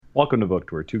Welcome to Book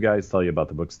Tour. Two guys tell you about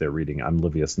the books they're reading. I'm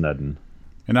Livius Nedden.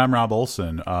 And I'm Rob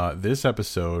Olson. This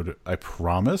episode, I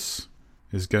promise,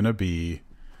 is going to be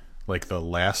like the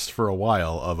last for a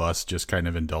while of us just kind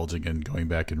of indulging in going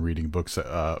back and reading books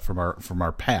from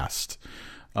our past.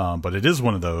 But it is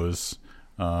one of those.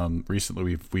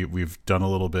 Recently, we've done a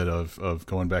little bit of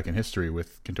going back in history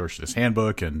with Contortionist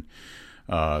Handbook and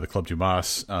the Club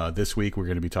Dumas. This week, we're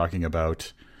going to be talking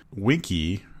about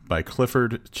Winky by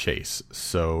Clifford Chase.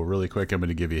 So really quick, I'm going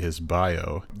to give you his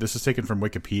bio. This is taken from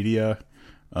Wikipedia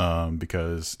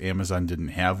because Amazon didn't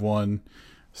have one.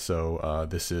 So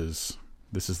this is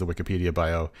the Wikipedia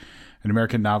bio. An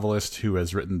American novelist who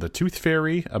has written The Tooth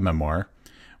Fairy, a memoir,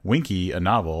 Winky, a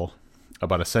novel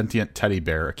about a sentient teddy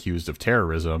bear accused of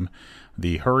terrorism,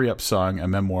 The Hurry Up Song, a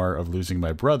memoir of losing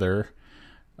my brother,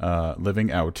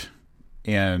 living out,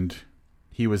 and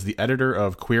he was the editor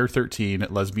of Queer 13,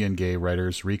 Lesbian Gay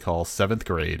Writers Recall 7th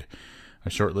Grade, a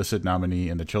shortlisted nominee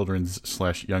in the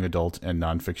children's/young adult and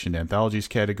nonfiction anthologies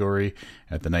category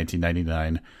at the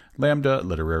 1999 Lambda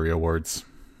Literary Awards.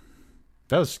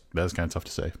 That was kind of tough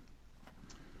to say.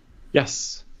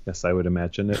 Yes, I would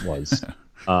imagine it was.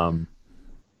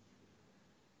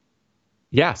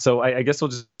 Yeah, so I guess we'll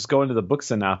just go into the book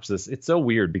synopsis. It's so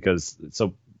weird because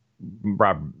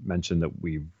Rob mentioned that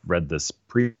we read this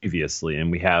previously,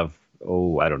 and we have,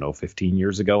 15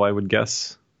 years ago, I would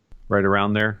guess, right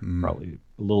around there. Probably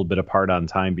a little bit apart on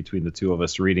time between the two of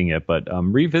us reading it, but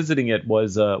revisiting it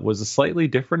was a slightly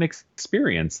different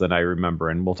experience than I remember,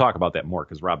 and we'll talk about that more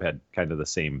because Rob had kind of the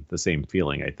same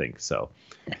feeling, I think. So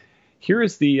here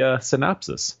is the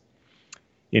synopsis.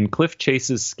 In Cliff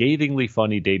Chase's scathingly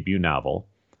funny debut novel,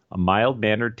 a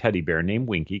mild-mannered teddy bear named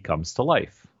Winky comes to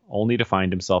life, only to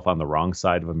find himself on the wrong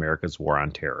side of America's war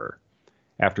on terror.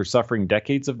 After suffering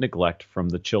decades of neglect from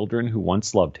the children who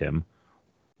once loved him,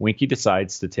 Winky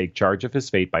decides to take charge of his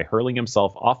fate by hurling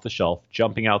himself off the shelf,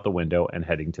 jumping out the window, and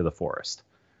heading to the forest.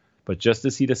 But just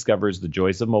as he discovers the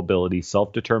joys of mobility,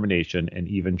 self-determination, and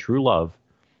even true love,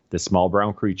 this small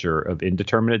brown creature of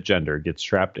indeterminate gender gets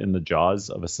trapped in the jaws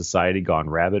of a society gone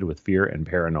rabid with fear and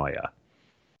paranoia.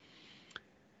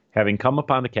 Having come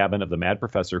upon the cabin of the mad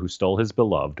professor who stole his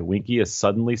beloved, Winky is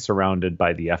suddenly surrounded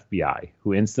by the FBI,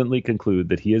 who instantly conclude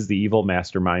that he is the evil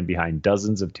mastermind behind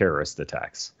dozens of terrorist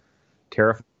attacks.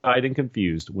 Terrified and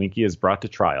confused, Winky is brought to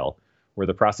trial, where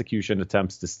the prosecution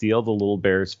attempts to steal the little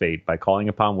bear's fate by calling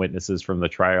upon witnesses from the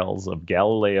trials of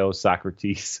Galileo,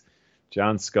 Socrates,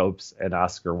 John Scopes, and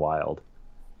Oscar Wilde.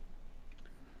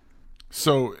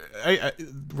 So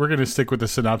we're going to stick with the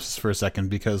synopsis for a second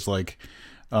because,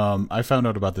 I found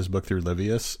out about this book through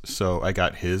Livius, so I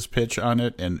got his pitch on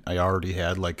it, and I already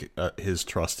had his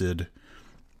trusted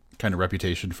kind of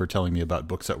reputation for telling me about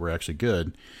books that were actually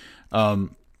good.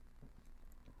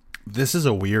 This is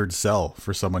a weird sell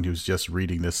for someone who's just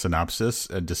reading this synopsis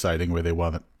and deciding whether they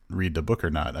want to read the book or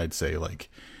not. I'd say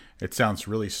it sounds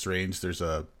really strange. There's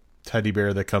a teddy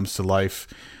bear that comes to life,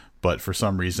 but for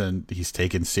some reason he's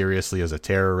taken seriously as a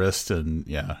terrorist, and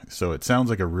so it sounds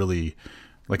like a really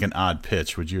an odd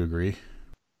pitch. Would you agree?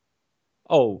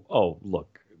 Oh,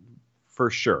 look, for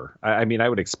sure. I mean, I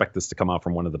would expect this to come out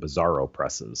from one of the Bizarro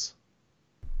presses.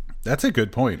 That's a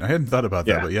good point. I hadn't thought about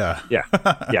that, but yeah. Yeah.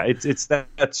 It's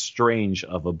that strange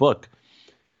of a book.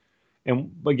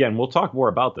 And again, we'll talk more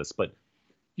about this, but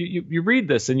you read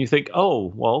this and you think,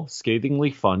 oh, well,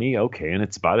 scathingly funny. Okay. And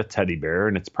it's about a teddy bear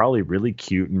and it's probably really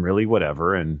cute and really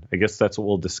whatever. And I guess that's what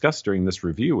we'll discuss during this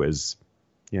review is,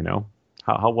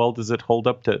 how well does it hold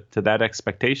up to that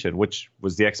expectation, which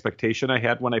was the expectation I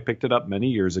had when I picked it up many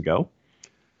years ago.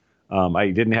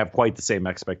 I didn't have quite the same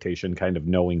expectation kind of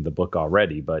knowing the book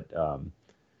already, but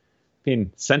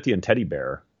sentient teddy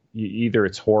bear, either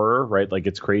it's horror, right? Like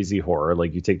it's crazy horror.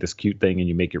 Like you take this cute thing and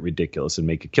you make it ridiculous and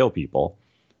make it kill people,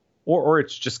 or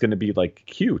it's just going to be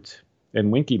cute.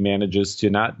 And Winky manages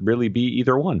to not really be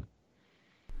either one.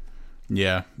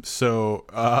 Yeah. So,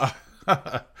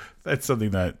 that's something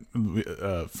that,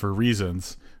 for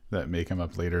reasons that may come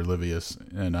up later, Livius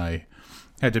and I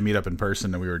had to meet up in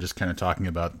person, and we were just kind of talking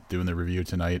about doing the review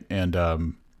tonight. And I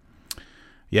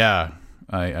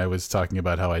was talking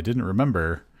about how I didn't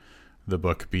remember the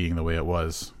book being the way it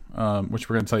was, which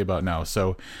we're going to tell you about now.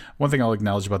 So one thing I'll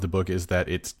acknowledge about the book is that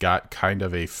it's got kind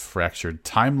of a fractured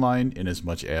timeline in as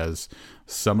much as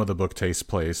some of the book takes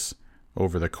place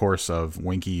over the course of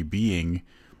Winky being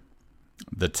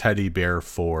the teddy bear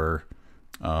for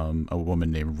a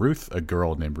woman named Ruth, a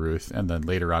girl named Ruth, and then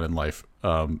later on in life,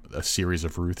 a series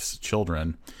of Ruth's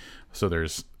children. So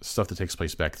there's stuff that takes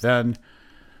place back then,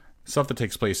 stuff that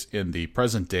takes place in the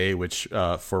present day, which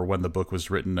for when the book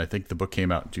was written, I think the book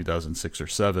came out in 2006 or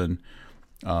 7.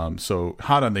 So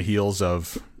hot on the heels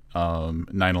of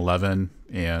 9/11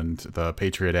 and the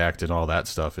Patriot Act and all that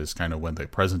stuff is kind of when the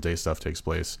present day stuff takes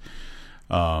place.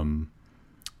 And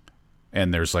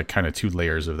there's like kind of two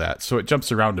layers of that. So it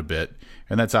jumps around a bit.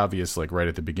 And that's obvious like right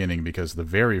at the beginning, because the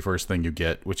very first thing you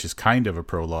get, which is kind of a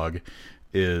prologue,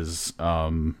 is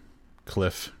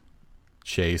Cliff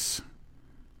Chase,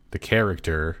 the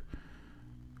character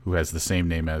who has the same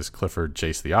name as Clifford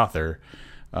Chase, the author,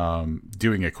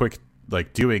 doing a quick,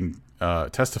 like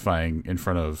testifying in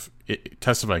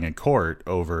court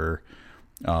over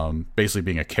basically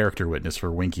being a character witness for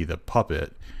Winky the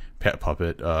pet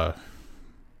puppet,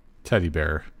 teddy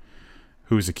bear,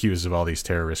 who's accused of all these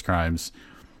terrorist crimes.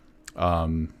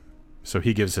 So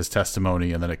he gives his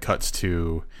testimony, and then it cuts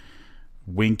to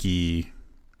Winky's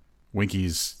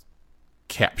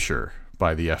capture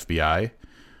by the FBI.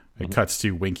 It cuts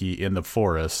to Winky in the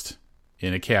forest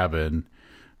in a cabin,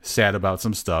 sad about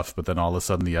some stuff, but then all of a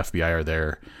sudden the FBI are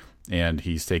there and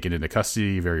he's taken into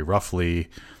custody very roughly.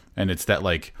 And it's that,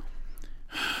 like,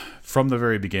 from the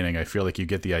very beginning, I feel like you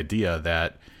get the idea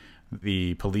that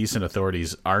the police and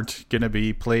authorities aren't going to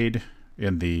be played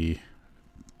in the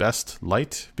best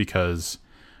light, because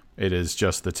it is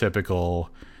just the typical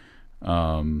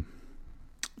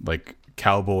like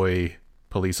cowboy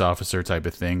police officer type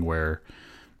of thing where,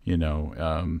 you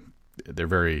know, they're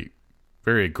very,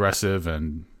 very aggressive,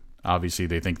 and obviously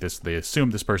they assume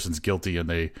this person's guilty, and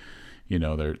they, you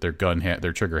know, they're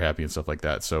trigger happy and stuff like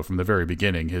that. So from the very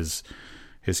beginning, his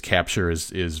capture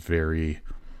is very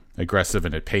aggressive,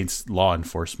 and it paints law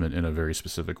enforcement in a very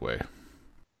specific way.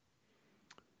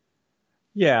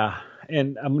 Yeah,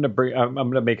 and I'm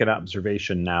gonna make an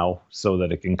observation now so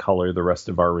that it can color the rest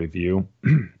of our review.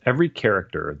 Every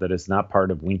character that is not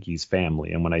part of Winky's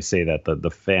family, and when I say that,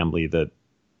 the family that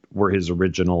were his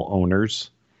original owners,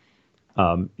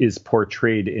 is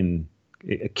portrayed in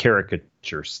a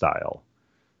caricature style.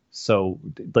 So,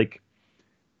 like,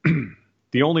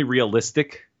 the only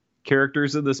realistic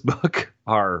characters in this book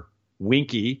are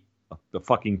Winky, the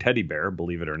fucking teddy bear,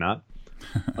 believe it or not,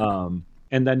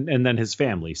 and then his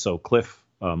family. So Cliff,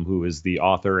 who is the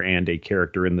author and a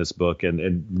character in this book,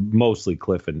 and mostly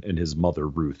Cliff and his mother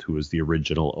Ruth, who is the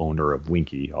original owner of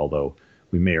Winky, although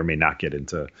we may or may not get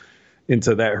into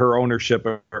that, her ownership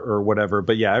or whatever.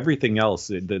 But yeah, everything else,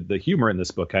 the humor in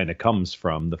this book kind of comes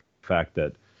from the fact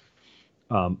that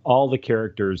all the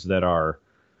characters that are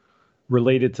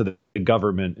related to the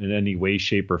government in any way,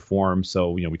 shape, or form.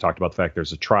 So, you know, we talked about the fact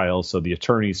there's a trial. So the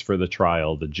attorneys for the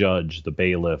trial, the judge, the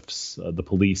bailiffs, the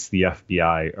police, the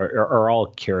FBI are all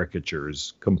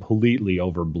caricatures, completely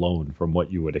overblown from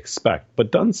what you would expect,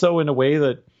 but done so in a way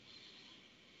that,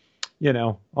 you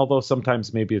know, although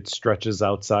sometimes maybe it stretches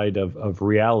outside of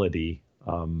reality,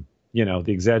 you know,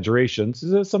 the exaggerations,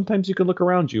 sometimes you could look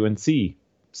around you and see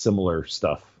similar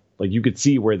stuff. Like you could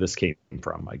see where this came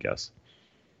from, I guess.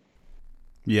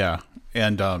 Yeah,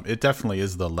 and it definitely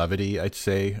is the levity, I'd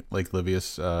say, like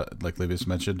Livius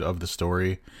mentioned, of the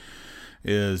story,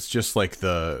 is just like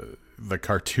the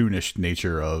cartoonish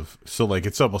nature of, so like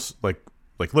it's almost like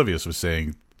Livius was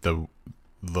saying, the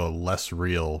less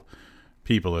real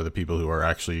people are the people who are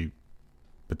actually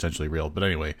potentially real. But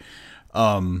anyway,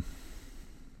 and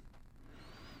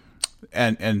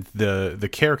the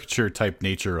caricature type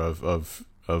nature of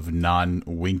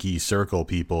non-Winky Circle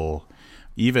people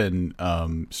even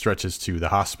stretches to the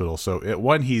hospital. So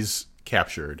when he's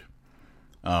captured,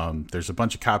 there's a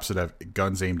bunch of cops that have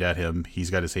guns aimed at him. He's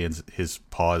got his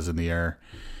paws in the air,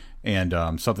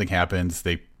 and something happens.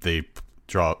 They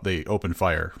open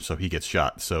fire, so he gets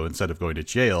shot. So instead of going to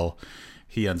jail,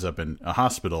 he ends up in a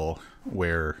hospital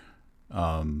where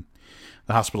the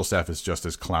hospital staff is just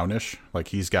as clownish. Like,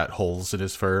 he's got holes in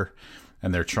his fur,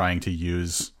 and they're trying to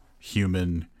use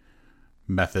human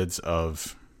methods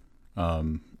of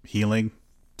healing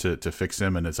to fix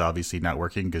him, and it's obviously not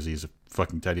working because he's a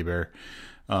fucking teddy bear.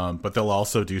 But they'll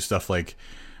also do stuff like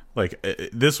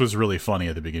this was really funny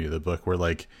at the beginning of the book, where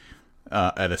like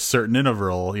at a certain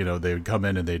interval, you know, they would come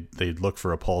in and they'd look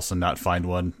for a pulse and not find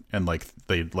one, and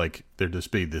there'd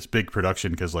just be this big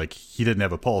production because like he didn't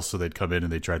have a pulse, so they'd come in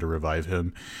and they try to revive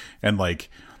him, and like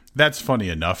that's funny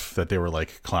enough that they were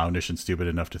like clownish and stupid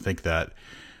enough to think that.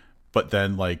 But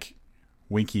then like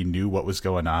Winky knew what was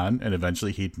going on, and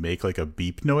eventually he'd make like a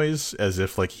beep noise as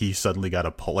if like he suddenly got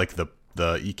a pull, like the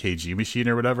EKG machine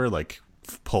or whatever, like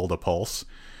pulled a pulse,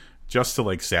 just to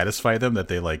like satisfy them that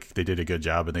they did a good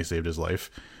job and they saved his life.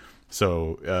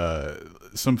 So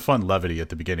some fun levity at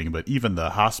the beginning, but even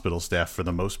the hospital staff, for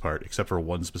the most part, except for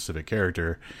one specific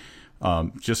character,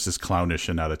 just as clownish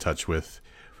and out of touch with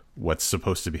what's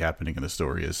supposed to be happening in the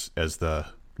story as the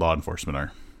law enforcement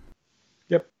are.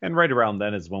 Yep. And right around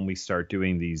then is when we start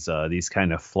doing these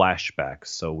kind of flashbacks.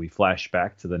 So we flash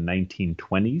back to the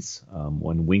 1920s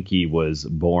when Winky was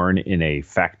born in a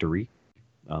factory,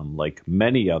 like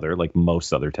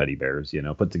most other teddy bears,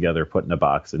 put together, put in a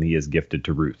box, and he is gifted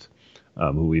to Ruth,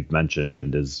 who we've mentioned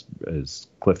is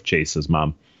Cliff Chase's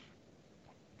mom.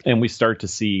 And we start to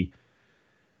see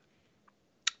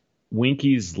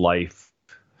Winky's life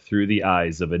through the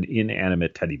eyes of an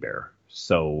inanimate teddy bear.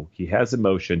 So he has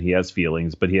emotion, he has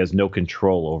feelings, but he has no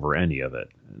control over any of it.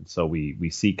 And so we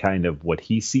see kind of what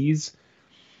he sees.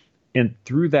 And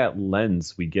through that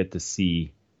lens, we get to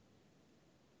see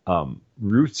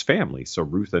Ruth's family. So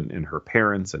Ruth and her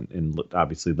parents, and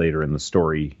obviously later in the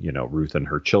story, Ruth and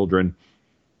her children.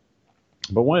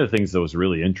 But one of the things that was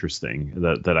really interesting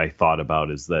that I thought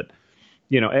about is that,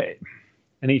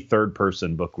 any third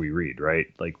person book we read, right?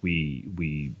 Like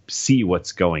we see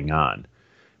what's going on.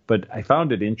 But I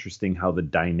found it interesting how the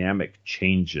dynamic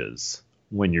changes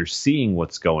when you're seeing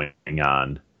what's going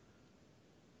on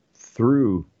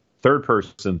through third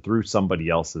person, through somebody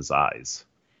else's eyes.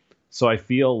 So I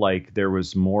feel like there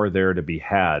was more there to be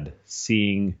had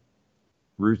seeing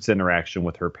Ruth's interaction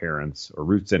with her parents or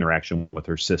Ruth's interaction with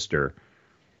her sister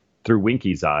through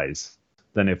Winky's eyes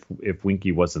than if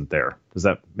Winky wasn't there. Does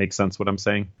that make sense what I'm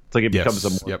saying? It's like it becomes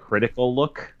a more critical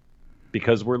look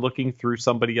because we're looking through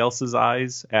somebody else's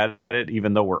eyes at it,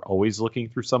 even though we're always looking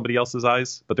through somebody else's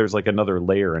eyes. But there's like another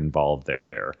layer involved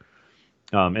there.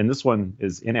 And this one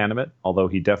is inanimate, although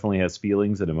he definitely has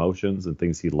feelings and emotions and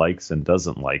things he likes and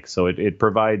doesn't like. So it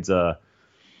provides a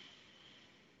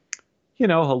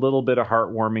little bit of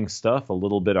heartwarming stuff, a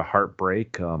little bit of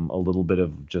heartbreak, a little bit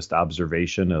of just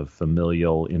observation of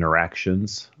familial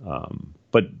interactions.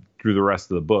 But through the rest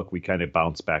of the book, we kind of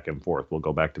bounce back and forth. We'll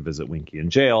go back to visit Winky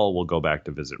in jail. We'll go back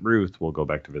to visit Ruth. We'll go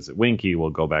back to visit Winky. We'll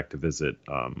go back to visit,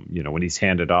 when he's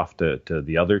handed off to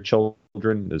the other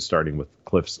children, is starting with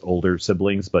Cliff's older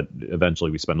siblings. But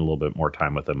eventually we spend a little bit more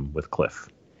time with him, with Cliff.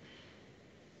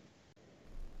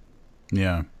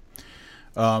 Yeah.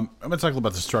 I'm going to talk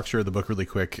about the structure of the book really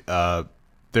quick.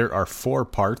 There are 4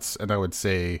 parts, and I would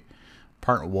say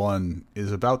part 1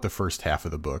 is about the first half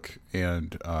of the book,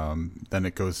 and then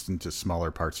it goes into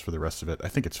smaller parts for the rest of it. I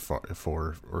think it's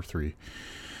 4 or 3.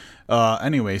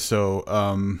 Anyway, so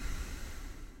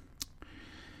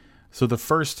the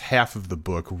first half of the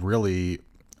book really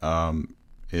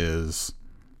is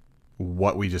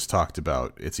what we just talked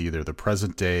about. It's either the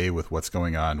present day with what's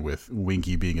going on with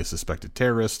Winky being a suspected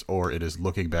terrorist, or it is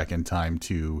looking back in time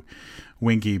to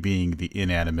Winky being the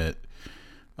inanimate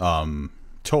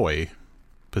toy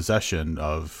possession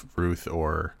of Ruth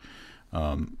or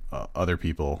other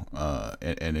people.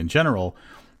 And in general,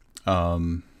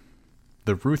 the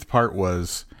Ruth part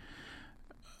was,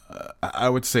 I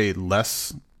would say,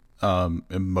 less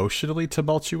emotionally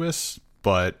tumultuous.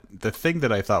 But the thing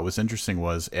that I thought was interesting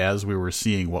was, as we were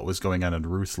seeing what was going on in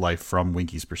Ruth's life from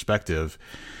Winky's perspective,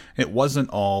 it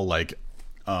wasn't all like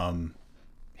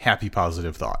happy,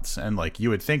 positive thoughts. And like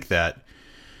you would think that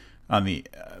on the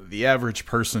average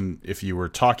person, if you were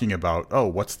talking about, oh,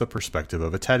 what's the perspective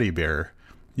of a teddy bear,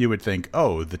 you would think,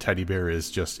 oh, the teddy bear is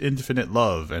just infinite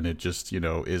love, and it just,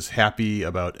 is happy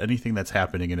about anything that's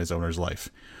happening in his owner's life.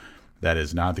 That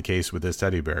is not the case with this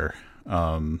teddy bear.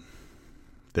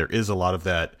 There is a lot of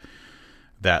that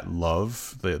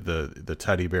love. The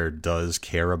teddy bear does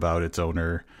care about its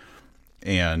owner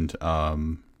and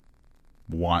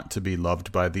want to be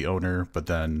loved by the owner, but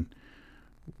then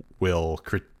will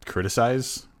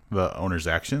criticize the owner's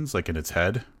actions, like in its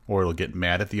head, or it'll get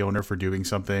mad at the owner for doing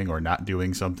something or not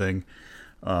doing something,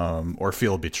 or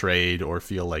feel betrayed, or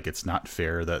feel like it's not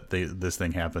fair that this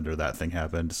thing happened or that thing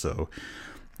happened. So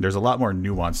there's a lot more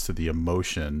nuance to the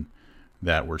emotion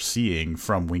that we're seeing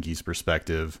from Winky's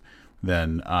perspective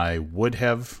than I would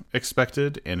have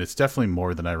expected, and it's definitely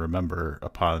more than I remember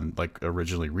upon like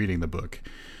originally reading the book.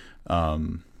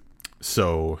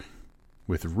 So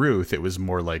with Ruth, it was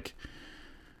more like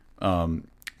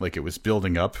it was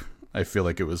building up. I feel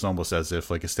like it was almost as if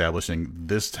like establishing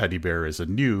this teddy bear is a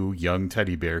new young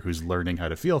teddy bear who's learning how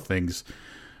to feel things,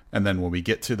 and then when we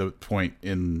get to the point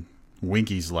in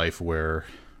Winky's life where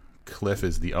Cliff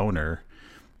is the owner,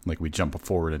 like we jump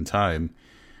forward in time,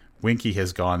 Winky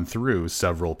has gone through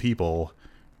several people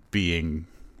being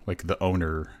like the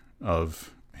owner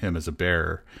of him as a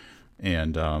bear,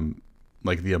 and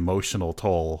like the emotional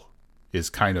toll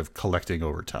is kind of collecting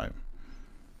over time.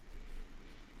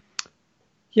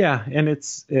 Yeah, and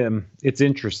it's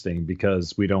interesting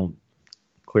because we don't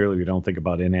think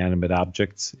about inanimate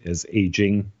objects as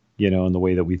aging, in the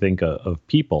way that we think of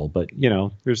people, but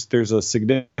there's a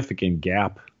significant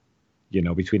gap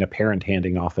between a parent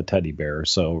handing off a teddy bear.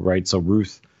 So, right. So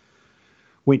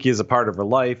Winky is a part of her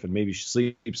life, and maybe she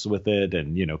sleeps with it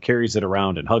and, carries it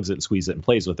around and hugs it and squeezes it and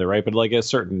plays with it. Right. But like at a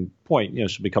certain point,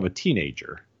 she'll become a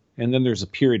teenager. And then there's a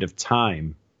period of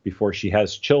time before she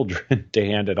has children to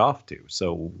hand it off to.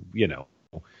 So,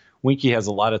 Winky has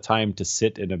a lot of time to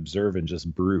sit and observe and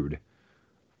just brood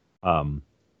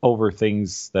over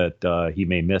things that he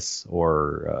may miss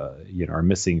or, are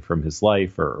missing from his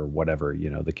life or whatever,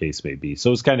 the case may be.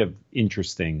 So it's kind of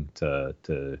interesting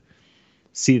to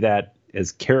see that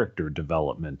as character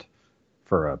development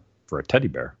for a teddy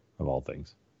bear of all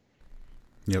things.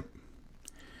 Yep.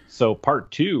 So part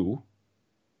 2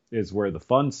 is where the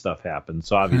fun stuff happens.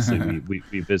 So obviously we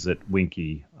visit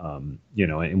Winky,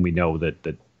 and we know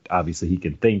that obviously he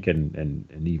can think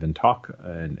and even talk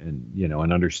and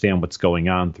understand what's going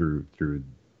on through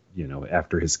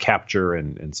after his capture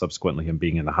and subsequently him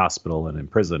being in the hospital and in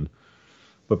prison.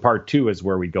 But part 2 is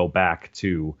where we go back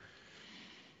to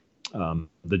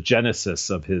the genesis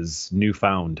of his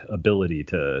newfound ability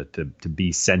to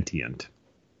be sentient.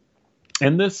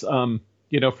 And this,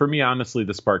 for me, honestly,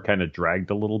 this part kind of dragged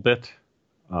a little bit.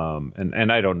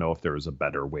 And I don't know if there was a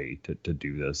better way to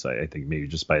do this. I think maybe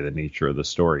just by the nature of the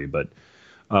story, but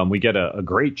we get a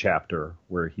great chapter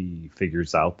where he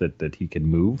figures out that he can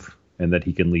move and that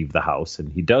he can leave the house,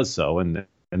 and he does so. And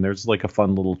there's like a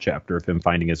fun little chapter of him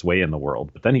finding his way in the world,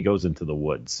 but then he goes into the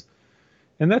woods.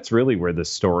 And that's really where the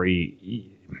story,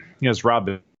 as Rob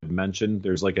mentioned,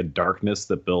 there's like a darkness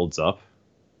that builds up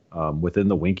within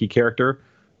the Winky character.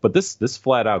 But this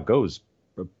flat out goes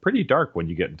pretty dark when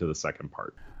you get into the second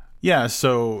part. Yeah,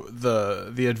 so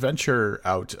the adventure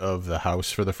out of the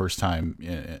house for the first time,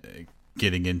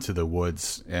 getting into the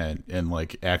woods and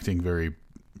like acting very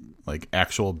like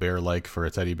actual bear-like for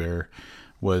a teddy bear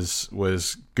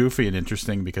was goofy and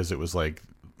interesting because it was like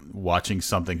watching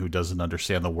something who doesn't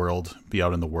understand the world be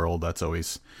out in the world. That's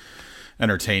always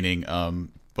entertaining.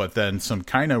 But then some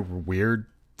kind of weird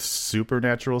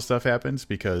supernatural stuff happens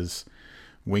because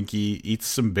Winky eats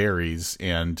some berries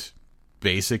and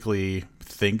basically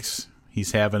thinks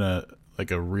he's having a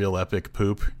real epic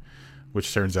poop,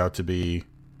 which turns out to be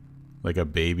like a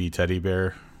baby teddy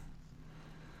bear.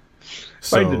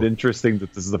 So, I find it interesting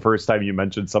that this is the first time you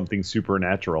mentioned something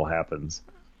supernatural happens.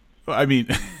 I mean,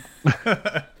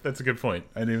 that's a good point.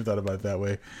 I didn't even thought about it that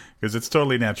way because it's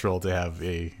totally natural to have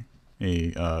a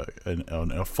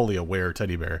fully aware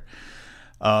teddy bear.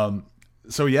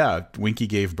 So yeah, Winky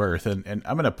gave birth, and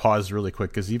I'm going to pause really quick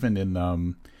because even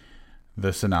in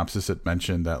the synopsis it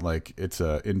mentioned that like it's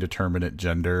a indeterminate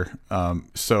gender.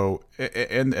 So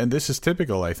this is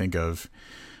typical, I think, of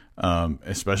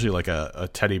especially like a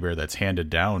teddy bear that's handed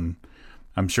down.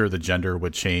 I'm sure the gender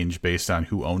would change based on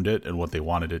who owned it and what they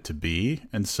wanted it to be.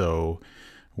 And so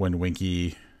when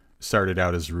Winky started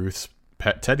out as Ruth's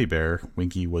pet teddy bear,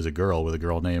 Winky was a girl with a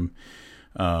girl name,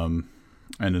 and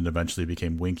then eventually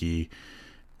became Winky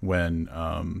when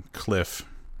Cliff,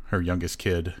 her youngest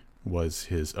kid, was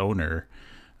his owner.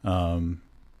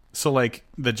 So like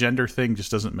the gender thing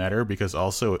just doesn't matter because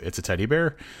also it's a teddy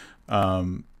bear.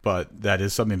 But that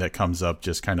is something that comes up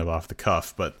just kind of off the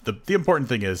cuff. But the important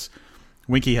thing is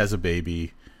Winky has a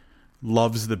baby,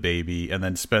 loves the baby, and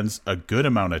then spends a good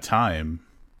amount of time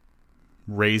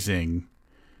raising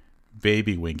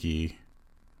baby Winky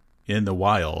in the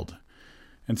wild.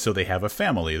 And so they have a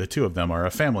family. The two of them are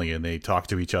a family, and they talk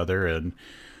to each other, and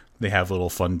they have little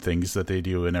fun things that they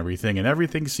do and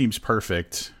everything seems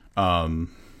perfect. And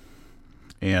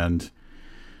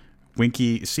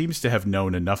Winky seems to have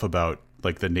known enough about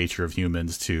like the nature of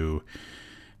humans to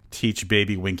teach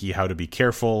baby Winky how to be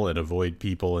careful and avoid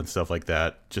people and stuff like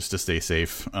that, just to stay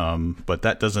safe. But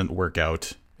that doesn't work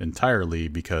out entirely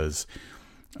because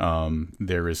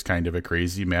there is kind of a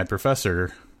crazy mad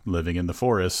professor living in the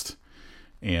forest,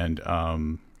 and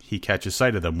he catches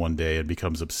sight of them one day and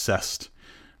becomes obsessed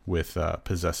with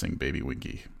possessing baby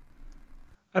Winky.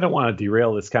 I don't want to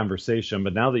derail this conversation,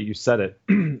 but now that you said it,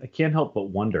 I can't help but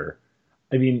wonder.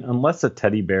 I mean, unless a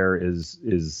teddy bear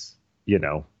is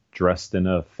dressed in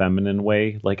a feminine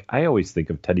way, like I always think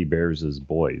of teddy bears as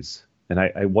boys, and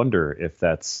I wonder if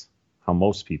that's how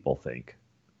most people think.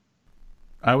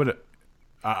 I would,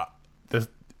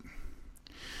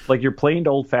 like your plain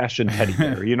old fashioned teddy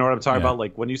bear. You know what I'm talking about?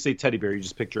 Like when you say teddy bear, you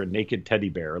just picture a naked teddy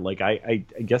bear. Like I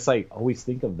guess I always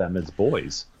think of them as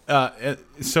boys.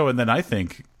 So, and then I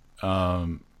think,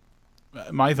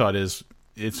 my thought is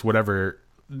it's whatever.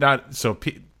 Not so.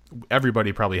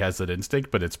 Everybody probably has that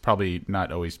instinct, but it's probably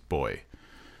not always boy.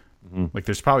 Mm-hmm. Like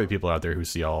there's probably people out there who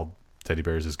see all teddy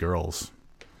bears as girls.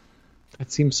 That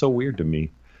seems so weird to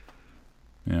me.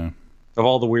 Yeah. Of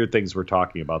all the weird things we're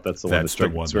talking about, that's the one that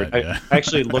struck me. I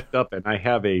actually looked up, and I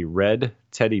have a red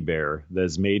teddy bear that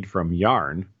is made from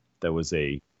yarn. That was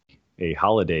a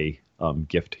holiday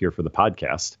gift here for the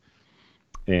podcast.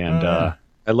 And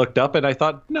I looked up and I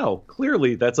thought, no,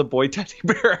 clearly that's a boy teddy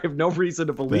bear. I have no reason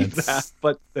to believe that,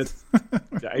 but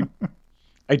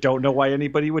I don't know why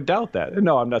anybody would doubt that.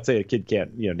 No, I'm not saying a kid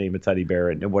can't, name a teddy bear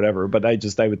and whatever, but I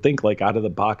would think, like, out of the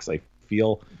box,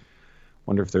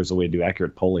 wonder if there's a way to do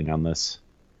accurate polling on this.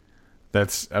 You're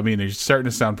starting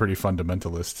to sound pretty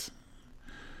fundamentalist.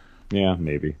 Yeah,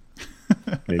 maybe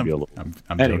a little. I'm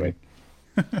anyway.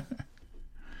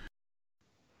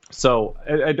 So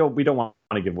we don't want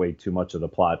to give away too much of the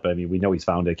plot, but I mean, we know he's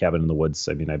found a cabin in the woods.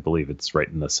 I mean, I believe it's right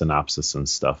in the synopsis and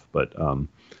stuff, but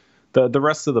the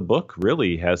rest of the book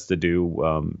really has to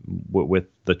do with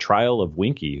the trial of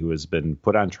Winky, who has been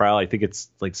put on trial. I think it's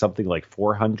like something like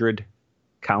 400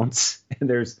 counts, and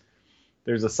there's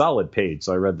a solid page.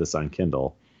 So I read this on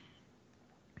Kindle.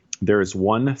 There's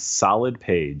one solid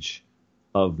page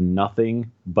of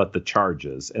nothing but the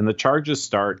charges, and the charges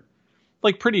start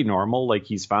like pretty normal. Like,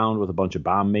 he's found with a bunch of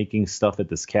bomb making stuff at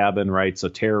this cabin, right? So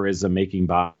terrorism, making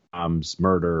bombs,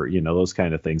 murder, those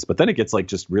kind of things. But then it gets like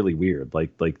just really weird.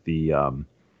 Like the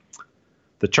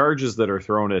charges that are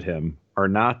thrown at him are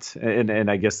not, and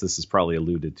I guess this is probably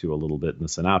alluded to a little bit in the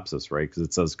synopsis, right? Because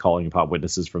it says calling upon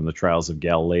witnesses from the trials of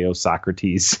Galileo,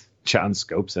 Socrates, John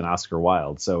Scopes, and Oscar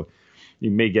Wilde. So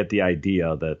you may get the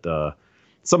idea that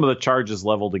some of the charges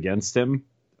leveled against him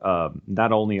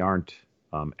not only aren't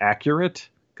accurate,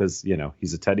 because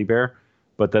he's a teddy bear,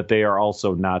 but that they are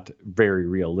also not very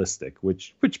realistic,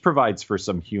 which provides for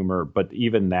some humor, but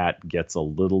even that gets a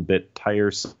little bit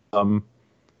tiresome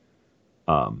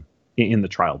in the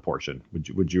trial portion.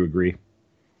 Would you agree?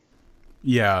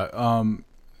 Yeah,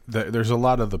 there's a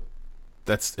lot of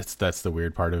that's the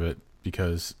weird part of it,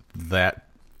 because that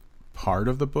part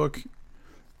of the book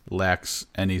lacks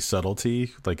any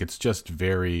subtlety. Like, it's just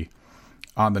very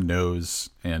on the nose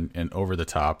and over the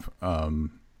top,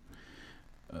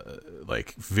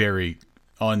 like very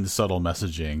unsubtle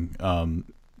messaging,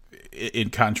 in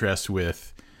contrast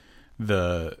with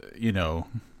the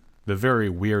very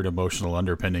weird emotional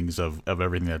underpinnings of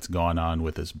everything that's gone on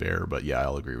with this bear. But yeah,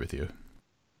 I'll agree with you.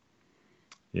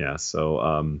 Yeah.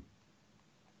 So,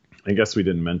 I guess we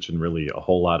didn't mention really a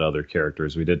whole lot of other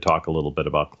characters. We did talk a little bit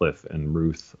about Cliff and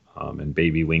Ruth, and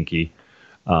baby Winky.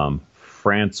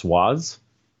 Francoise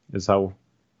is how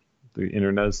the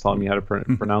internet is telling me how to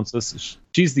pronounce this.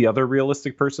 She's the other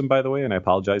realistic person, by the way, and I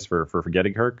apologize for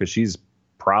forgetting her, because she's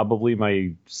probably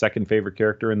my second favorite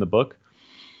character in the book.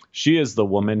 She is the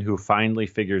woman who finally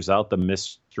figures out the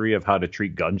mystery of how to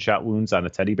treat gunshot wounds on a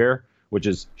teddy bear, which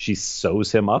is she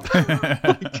sews him up,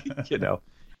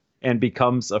 and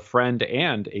becomes a friend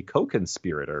and a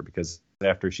co-conspirator, because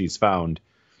after she's found,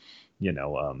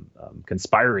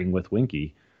 conspiring with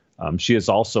Winky, she is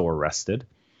also arrested.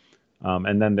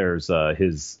 And then there's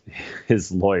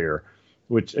his lawyer,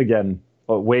 which, again,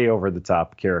 way over the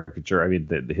top caricature. I mean,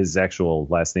 his actual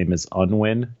last name is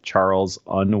Unwin, Charles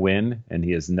Unwin, and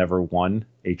he has never won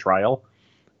a trial.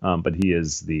 But he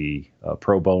is the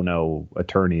pro bono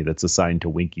attorney that's assigned to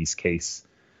Winky's case.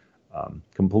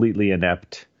 Completely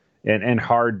inept and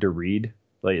hard to read.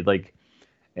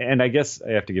 And I guess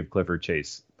I have to give Clifford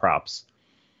Chase props,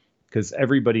 because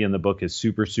everybody in the book is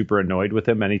super, super annoyed with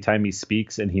him anytime he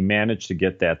speaks, and he managed to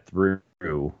get that through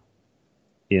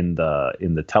in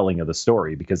the telling of the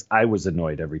story, because I was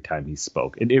annoyed every time he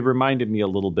spoke. It reminded me a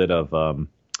little bit of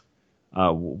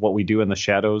What We Do in the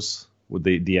Shadows with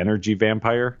the energy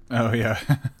vampire. Oh yeah.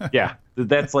 Yeah,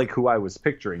 that's like who I was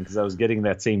picturing, because I was getting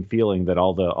that same feeling that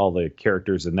all the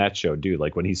characters in that show do.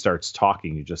 Like, when he starts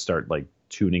talking, you just start like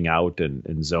tuning out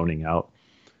and zoning out.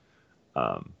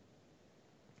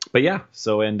 But yeah,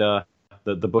 so, and the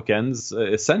book ends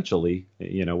essentially,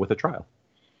 with a trial.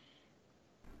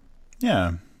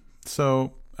 Yeah.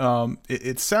 So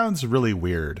it sounds really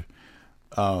weird,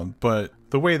 but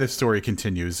the way the story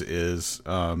continues is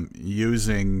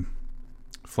using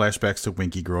flashbacks to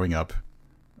Winky growing up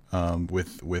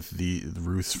with the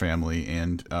Ruth's family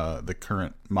and the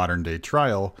current modern day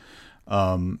trial.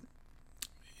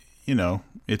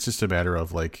 It's just a matter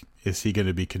of, like, is he going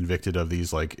to be convicted of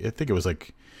these, like, I think it was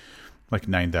like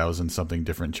 9,000 something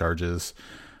different charges,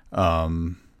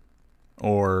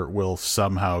 or will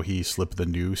somehow he slip the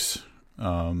noose?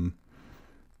 And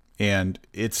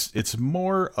it's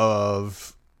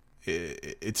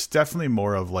definitely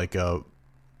more of like the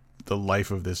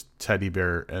life of this teddy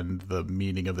bear and the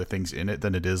meaning of the things in it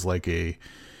than it is like a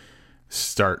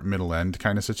start, middle, end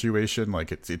kind of situation.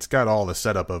 Like, it's got all the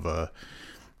setup of a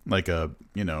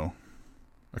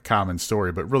a common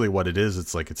story, but really what it is,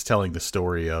 it's like it's telling the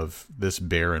story of this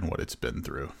bear and what it's been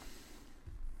through.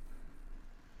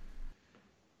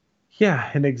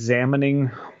 Yeah, and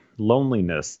examining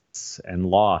loneliness and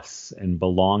loss and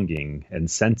belonging and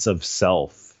sense of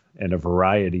self and a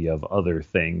variety of other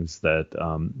things that,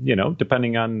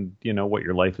 depending on, what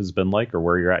your life has been like or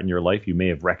where you're at in your life, you may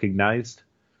have recognized,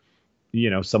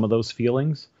 some of those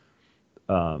feelings.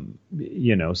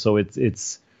 So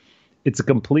it's a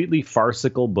completely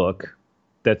farcical book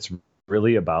that's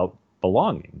really about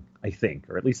belonging, I think,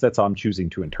 or at least that's how I'm choosing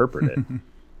to interpret it.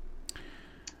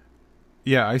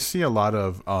 Yeah, I see a lot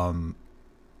of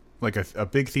like a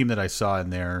big theme that I saw in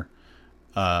there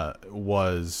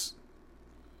was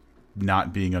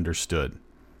not being understood,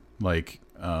 like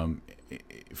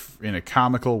in a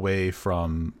comical way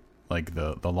from like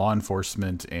the law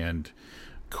enforcement and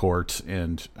court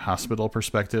and hospital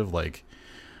perspective, like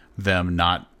them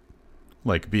not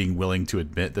like being willing to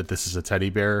admit that this is a teddy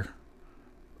bear,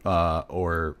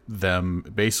 or them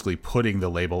basically putting the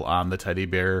label on the teddy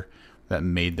bear that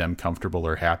made them comfortable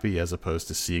or happy, as opposed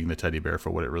to seeing the teddy bear for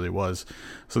what it really was.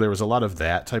 So there was a lot of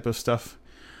that type of stuff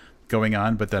going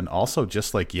on, but then also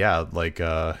just like,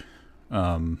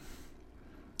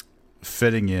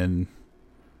 fitting in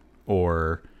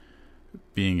or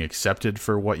being accepted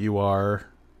for what you are.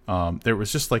 There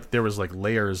was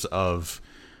layers of,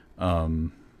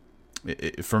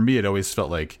 for me, it always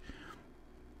felt like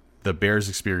the bear's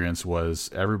experience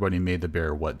was everybody made the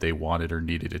bear what they wanted or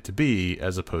needed it to be,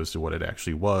 as opposed to what it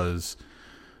actually was.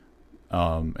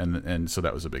 And so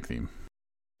that was a big theme.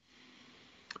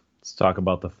 Let's talk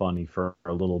about the funny for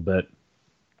a little bit.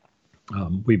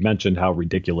 We've mentioned how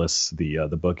ridiculous the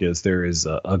book is. There is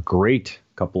a great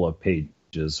couple of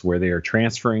pages where they are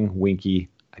transferring Winky,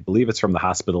 I believe it's from the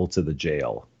hospital to the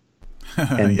jail.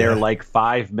 And they're like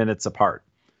 5 minutes apart.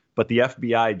 But the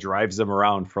FBI drives him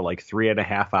around for like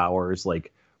 3.5 hours,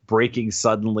 like braking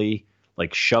suddenly,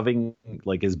 like shoving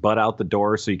like his butt out the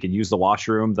door so he can use the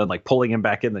washroom, then like pulling him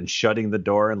back in, then shutting the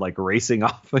door and like racing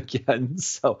off again.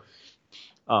 So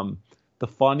the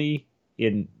funny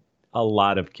in a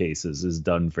lot of cases is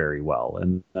done very well.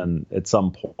 And then at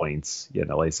some points, like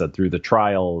I said, through the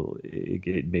trial,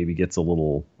 it maybe gets a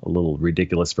little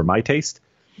ridiculous for my taste.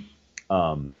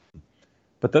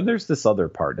 But then there's this other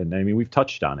part, and I mean, we've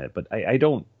touched on it, but I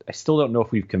still don't know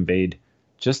if we've conveyed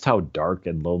just how dark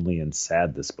and lonely and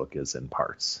sad this book is in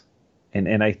parts.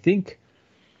 And I think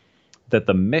that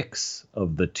the mix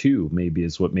of the two maybe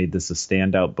is what made this a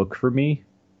standout book for me.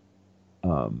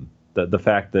 The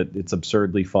fact that it's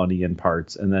absurdly funny in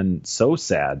parts and then so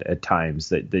sad at times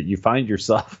that you find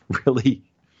yourself really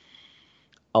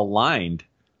aligned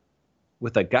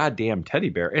with a goddamn teddy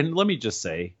bear. And let me just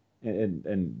say,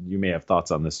 and you may have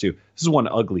thoughts on this too, this is one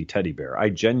ugly teddy bear. I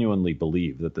genuinely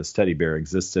believe that this teddy bear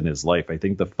exists in his life. I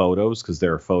think the photos, because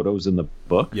there are photos in the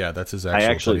book. Yeah, that's his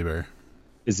actual teddy bear.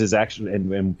 Is his actual,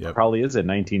 and yep. Probably is a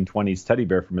 1920s teddy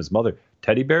bear from his mother.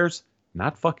 Teddy bears,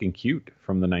 not fucking cute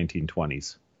from the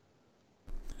 1920s.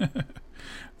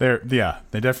 They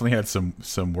definitely had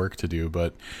some work to do,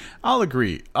 but I'll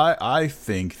agree. I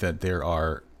think that there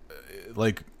are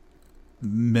like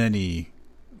many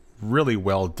really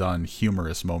well done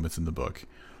humorous moments in the book,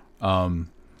 and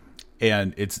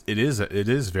it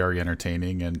is very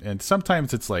entertaining, and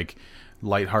sometimes it's like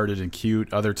lighthearted and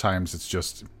cute. Other times it's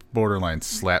just borderline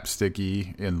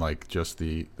slapsticky in like just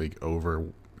the like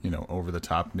over the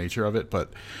top nature of it,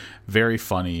 but very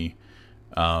funny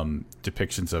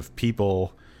depictions of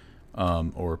people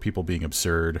or people being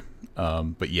absurd.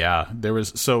 But yeah, there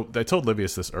was, so I told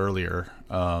Livius this earlier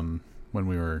when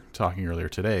we were talking earlier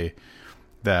today,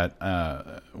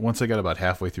 that once I got about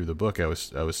halfway through the book, I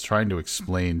was trying to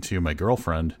explain to my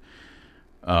girlfriend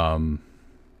kind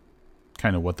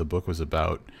of what the book was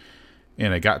about,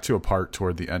 and I got to a part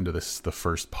toward the end of the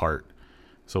first part,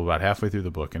 so about halfway through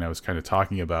the book, and I was kind of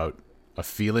talking about a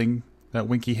feeling that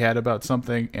Winky had about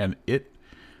something, and it,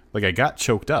 like, I got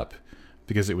choked up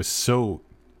because it was so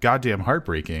goddamn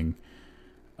heartbreaking.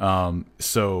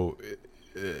 So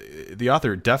the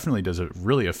author definitely does a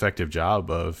really effective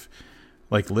job of,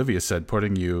 like Livia said,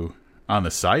 putting you on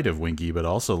the side of Winky, but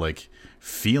also like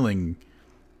feeling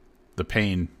the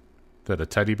pain that a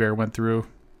teddy bear went through,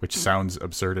 which sounds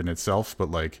absurd in itself.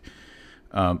 But like,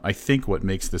 I think what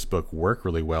makes this book work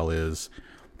really well is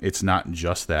it's not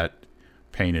just that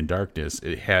pain and darkness.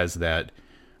 It has that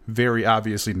very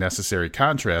obviously necessary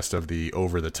contrast of the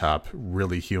over the top,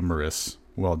 really humorous,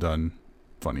 well done,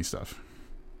 funny stuff.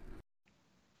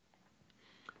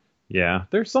 Yeah,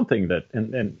 there's something that,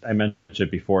 and I mentioned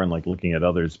it before in like looking at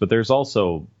others, but there's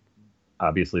also,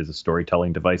 obviously as a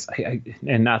storytelling device.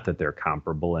 And not that they're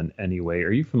comparable in any way.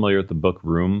 Are you familiar with the book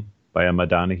Room by Emma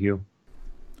Donoghue?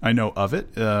 I know of it.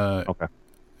 Okay.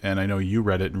 And I know you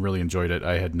read it and really enjoyed it.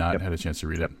 I had not had a chance to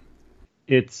read it.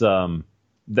 It's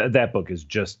that book is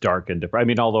just dark and different. I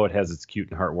mean, although it has its cute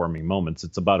and heartwarming moments,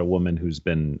 it's about a woman who's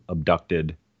been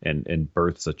abducted and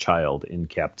births a child in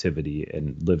captivity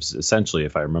and lives essentially,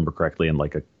 if I remember correctly, in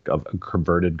like a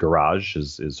converted garage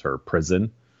is her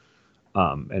prison.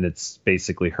 And it's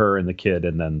basically her and the kid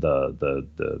and then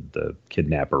the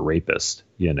kidnapper rapist,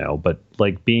 but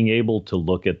like being able to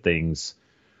look at things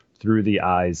through the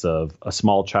eyes of a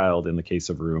small child, in the case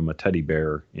of Room, a teddy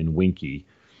bear in Winky,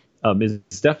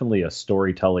 is definitely a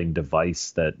storytelling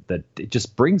device that it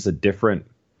just brings a different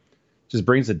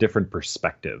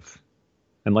perspective.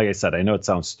 And like I said, I know it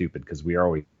sounds stupid because we are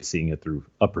always seeing it through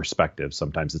a perspective.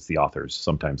 Sometimes it's the authors,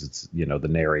 sometimes it's, the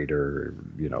narrator,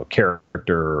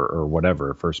 character or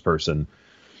whatever, first person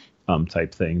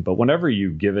type thing. But whenever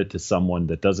you give it to someone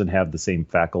that doesn't have the same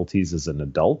faculties as an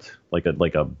adult, like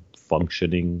a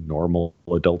functioning, normal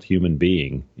adult human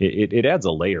being, it adds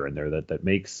a layer in there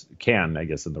that can, I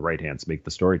guess, in the right hands, make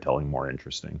the storytelling more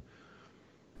interesting.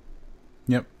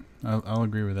 Yep, I'll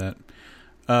agree with that.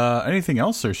 Anything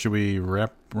else, or should we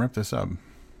wrap this up?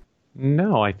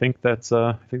 No, I think that's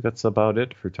about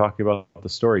it for talking about the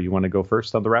story. You want to go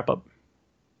first on the wrap up?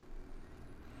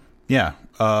 Yeah.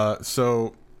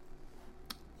 So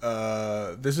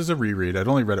this is a reread. I'd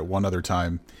only read it one other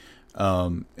time.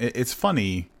 It's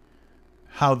funny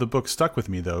how the book stuck with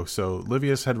me, though. So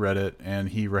Livius had read it, and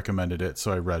he recommended it,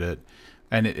 so I read it.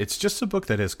 And it's just a book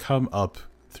that has come up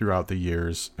throughout the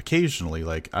years occasionally.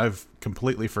 Like, I've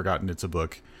completely forgotten it's a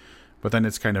book, but then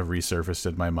it's kind of resurfaced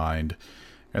in my mind,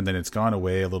 and then it's gone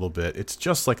away a little bit. It's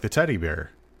just like the teddy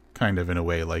bear, kind of, in a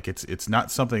way. Like, it's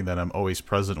not something that I'm always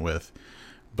present with,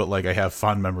 but like I have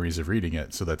fond memories of reading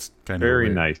it, so that's kind of very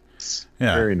weird. Nice.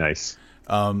 Yeah, very nice.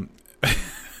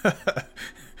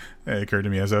 It occurred to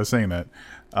me as I was saying that.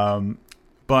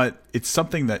 But it's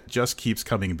something that just keeps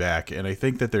coming back, and I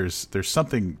think that there's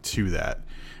something to that.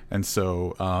 And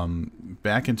so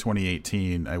back in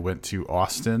 2018, I went to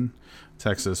Austin,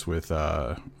 Texas with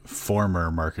former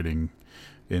marketing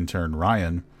intern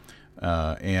Ryan.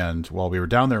 And while we were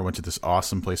down there, I went to this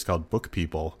awesome place called Book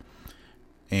People.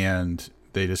 And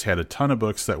they just had a ton of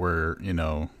books that were,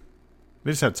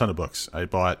 they just had a ton of books. I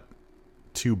bought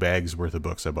 2 bags worth of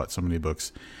books. I bought so many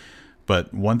books.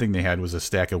 But one thing they had was a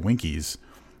stack of Winkies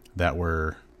that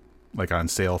were like on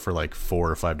sale for like $4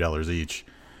 or $5 each.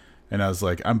 And I was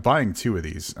like, I'm buying 2 of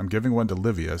these. I'm giving one to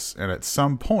Livius. And at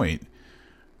some point,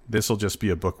 this will just be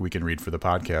a book we can read for the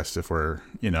podcast if we're,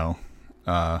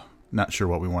 not sure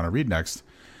what we want to read next.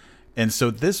 And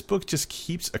so this book just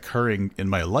keeps occurring in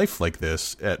my life like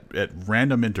this at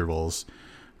random intervals.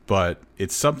 But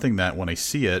it's something that when I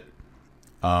see it,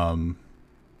 I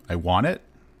want it.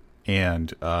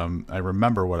 And I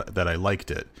remember that I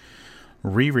liked it.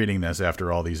 Rereading this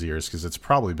after all these years, because it's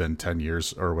probably been 10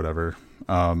 years or whatever,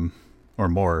 or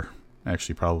more,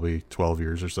 actually probably 12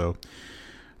 years or so.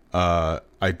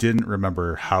 I didn't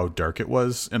remember how dark it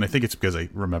was, and I think it's because I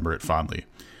remember it fondly.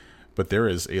 But there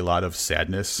is a lot of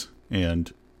sadness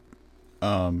and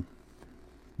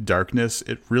darkness.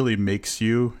 It really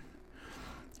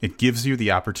it gives you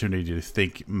the opportunity to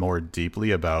think more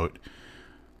deeply about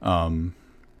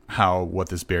how what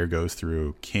this bear goes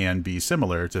through can be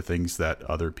similar to things that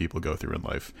other people go through in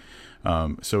life.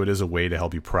 So it is a way to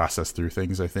help you process through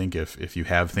things, I think, if you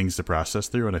have things to process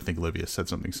through. And I think Livius said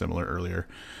something similar earlier.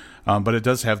 But it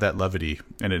does have that levity,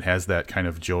 and it has that kind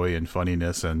of joy and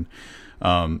funniness, and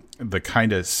the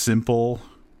kind of simple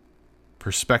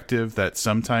perspective that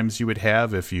sometimes you would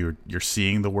have if you're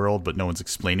seeing the world, but no one's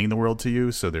explaining the world to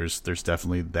you. So there's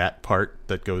definitely that part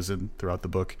that goes in throughout the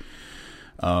book.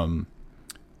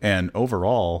 And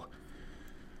overall,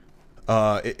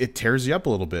 it tears you up a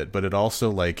little bit, but it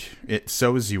also, like, it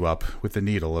sews you up with the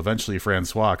needle. Eventually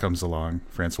Francoise comes along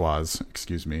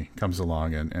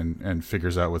and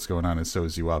figures out what's going on and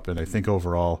sews you up. And I think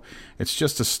overall, it's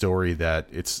just a story that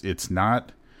it's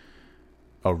not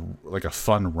a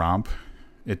fun romp.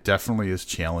 It definitely is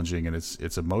challenging, and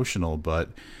it's emotional, but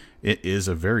it is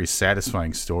a very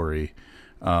satisfying story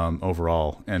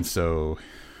overall. And so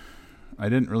I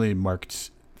didn't really mark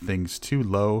things too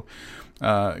low.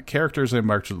 Characters I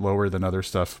marked lower than other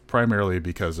stuff, primarily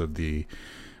because of the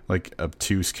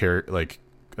obtuse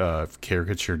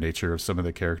caricature nature of some of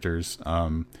the characters.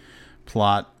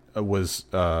 Plot was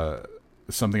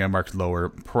something I marked lower,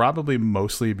 probably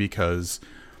mostly because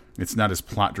it's not as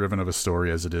plot driven of a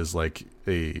story as it is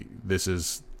this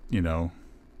is the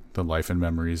life and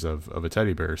memories of a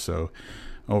teddy bear. So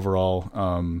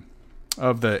overall.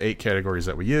 Of the 8 categories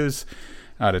that we use,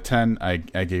 out of 10, I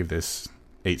gave this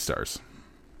 8 stars.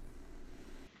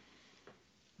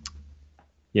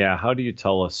 Yeah, how do you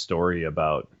tell a story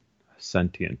about a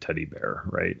sentient teddy bear,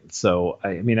 right? So,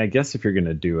 I mean, I guess if you're going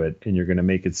to do it and you're going to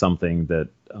make it something that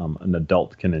an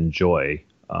adult can enjoy,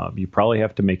 you probably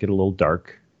have to make it a little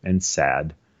dark and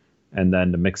sad. And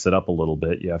then to mix it up a little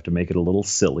bit, you have to make it a little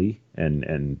silly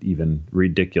and even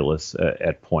ridiculous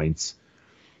at points.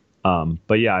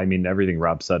 But yeah, I mean, everything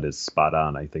Rob said is spot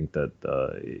on. I think that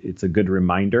it's a good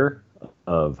reminder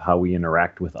of how we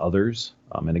interact with others.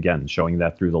 And again, showing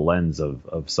that through the lens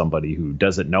of somebody who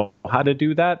doesn't know how to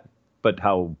do that, but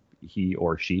how he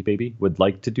or she maybe would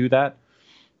like to do that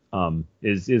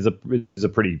is a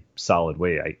pretty solid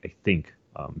way, I think,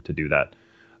 to do that.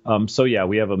 So yeah,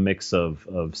 we have a mix of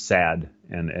sad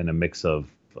and a mix of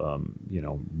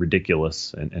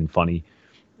ridiculous and funny.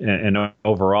 And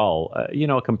overall,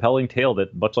 a compelling tale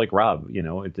that, much like Rob,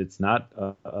 it's not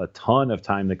a ton of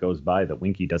time that goes by that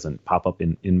Winky doesn't pop up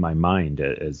in my mind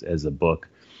as a book.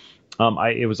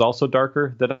 It was also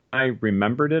darker than I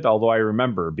remembered it, although I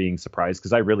remember being surprised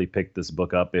because I really picked this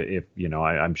book up.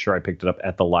 I'm sure I picked it up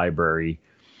at the library,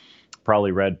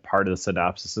 probably read part of the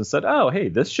synopsis and said, oh, hey,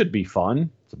 this should be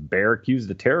fun. It's a bear accused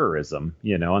of terrorism,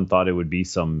 and thought it would be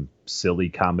some silly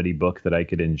comedy book that I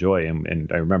could enjoy.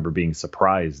 And I remember being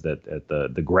surprised at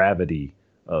the gravity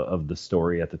of the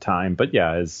story at the time. But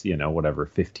yeah, as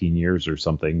 15 years or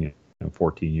something,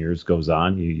 14 years goes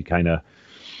on, you kind of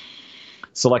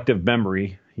selective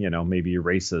memory, maybe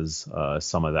erases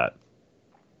some of that.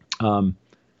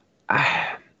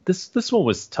 This one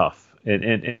was tough.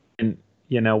 And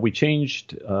we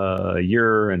changed a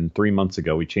year and 3 months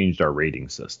ago, we changed our rating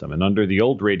system. And under the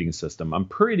old rating system, I'm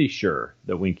pretty sure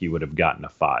that Winky would have gotten a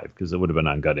 5 because it would have been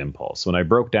on gut impulse. When I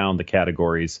broke down the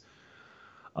categories,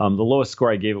 the lowest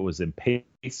score I gave it was in pace,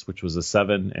 which was a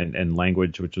 7, and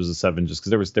language, which was a 7, just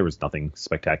because there was nothing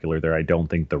spectacular there. I don't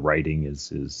think the writing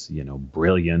is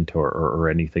brilliant or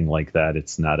anything like that.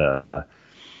 It's not a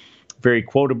very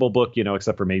quotable book,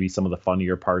 except for maybe some of the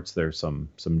funnier parts. There's some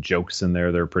jokes in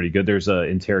there. They're pretty good. There's a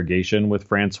interrogation with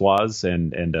Francoise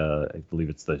and I believe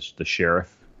it's the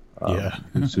sheriff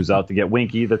who's out to get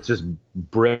Winky. That's just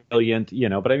brilliant,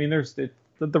 but I mean,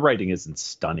 the writing isn't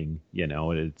stunning,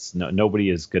 it's nobody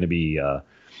is going to be no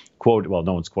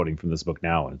one's quoting from this book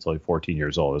now, and it's only 14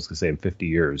 years old. I was going to say in 50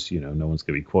 years, no one's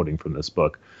going to be quoting from this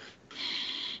book.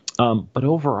 But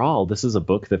overall, this is a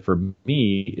book that for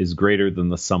me is greater than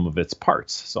the sum of its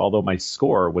parts. So although my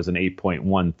score was an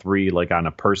 8.13, like on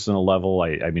a personal level,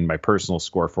 I mean, my personal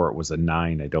score for it was a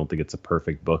 9. I don't think it's a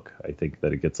perfect book. I think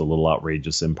that it gets a little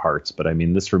outrageous in parts. But I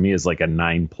mean, this for me is like a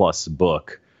 9+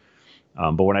 book.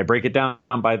 But when I break it down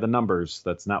by the numbers,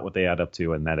 that's not what they add up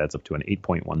to. And that adds up to an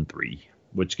 8.13,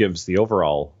 which gives the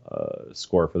overall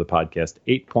score for the podcast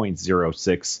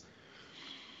 8.06.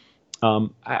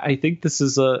 I think this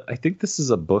is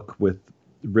a book with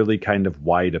really kind of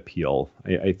wide appeal.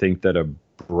 I think that a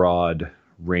broad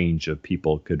range of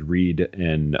people could read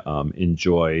and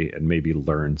enjoy and maybe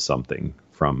learn something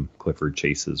from Clifford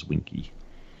Chase's Winky.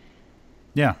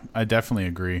 Yeah, I definitely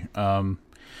agree.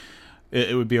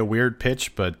 It would be a weird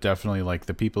pitch, but definitely like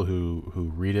the people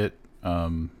who read it,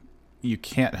 you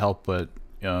can't help but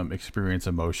experience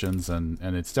emotions, and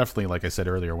it's definitely, like I said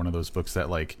earlier, one of those books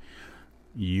that like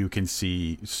you can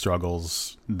see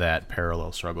struggles that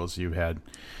parallel struggles you had.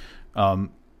 I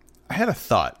had a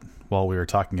thought while we were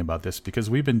talking about this, because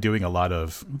we've been doing a lot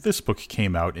of, this book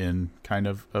came out in kind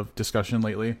of discussion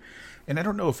lately, and I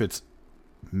don't know if it's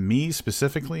me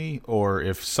specifically or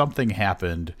if something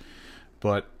happened,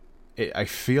 but I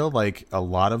feel like a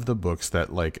lot of the books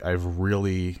that like I've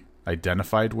really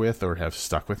identified with or have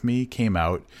stuck with me came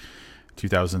out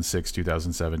 2006,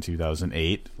 2007,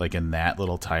 2008, like in that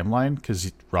little timeline,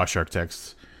 because Rush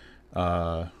Architects,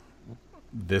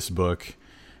 this book,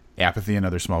 Apathy and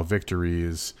Other Small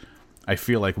Victories, I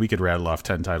feel like we could rattle off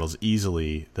 10 titles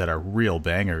easily that are real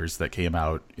bangers that came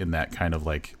out in that kind of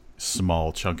like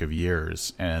small chunk of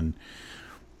years. And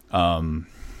I'm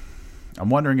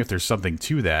wondering if there's something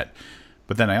to that.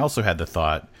 But then I also had the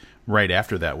thought right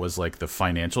after that was like the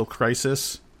financial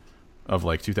crisis of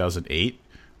like 2008.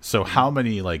 So how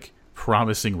many like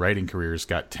promising writing careers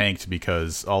got tanked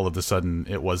because all of a sudden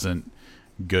it wasn't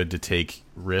good to take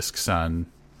risks on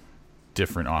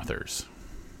different authors?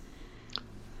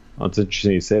 Well, it's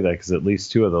interesting you say that, because at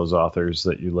least 2 of those authors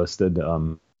that you listed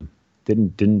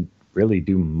didn't really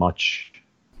do much,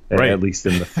 right, at least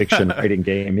in the fiction writing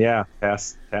game. Yeah,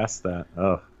 past that.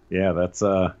 Oh, yeah, that's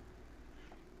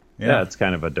it's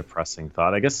kind of a depressing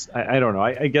thought. I guess I don't know.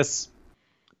 I guess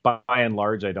by and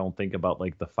large, I don't think about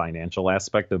like the financial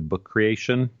aspect of book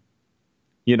creation.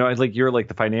 You know, like you're like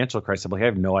the financial crisis. I'm like, I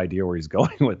have no idea where he's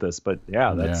going with this, but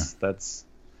yeah, that's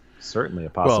certainly a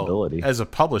possibility. Well, as a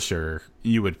publisher,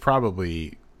 you would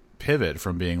probably pivot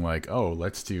from being like, oh,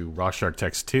 let's do Rorschach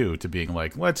Text 2 to being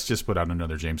like, let's just put out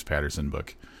another James Patterson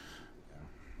book.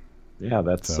 Yeah,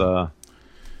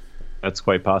 that's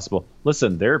quite possible.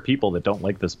 Listen, there are people that don't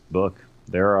like this book.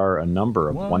 There are a number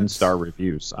of 1-star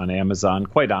reviews on Amazon.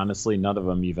 Quite honestly, none of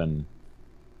them even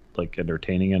like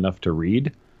entertaining enough to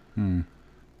read.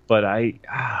 But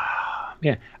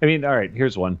yeah, I mean, all right,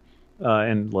 here's one.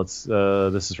 And this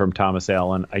is from Thomas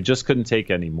Allen. I just couldn't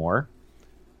take any more.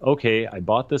 Okay, I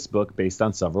bought this book based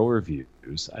on several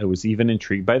reviews. I was even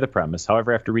intrigued by the premise.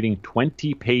 However, after reading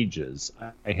 20 pages,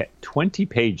 I had 20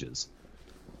 pages.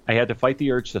 I had to fight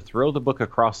the urge to throw the book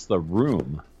across the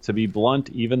room. To be blunt,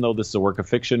 even though this is a work of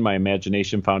fiction, my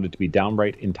imagination found it to be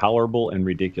downright intolerable and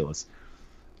ridiculous.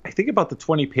 I think about the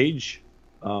 20-page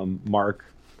mark.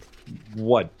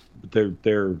 What?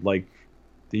 They're like,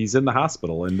 he's in the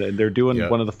hospital and they're doing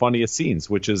one of the funniest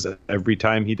scenes, which is every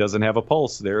time he doesn't have a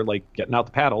pulse, they're like getting out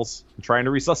the paddles and trying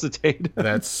to resuscitate.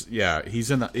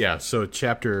 He's in the, so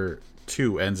chapter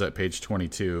 2 ends at page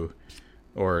 22,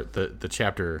 or that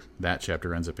chapter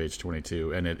ends at page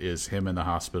 22, and it is him in the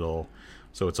hospital.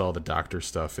 So it's all the doctor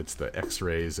stuff. It's the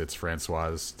x-rays. It's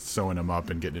Francois sewing him up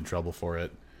and getting in trouble for it.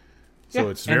 So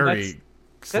it's very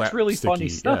that's really funny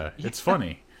stuff. Yeah, it's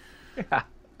funny. Yeah.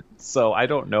 So I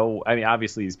don't know. I mean,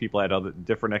 obviously these people had other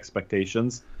different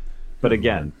expectations, but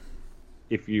again,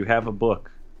 if you have a book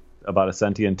about a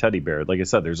sentient teddy bear, like I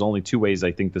said, there's only 2 ways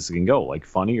I think this can go, like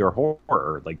funny or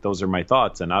horror. Like those are my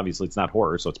thoughts, and obviously it's not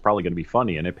horror, so it's probably going to be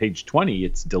funny. And at page 20,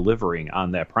 it's delivering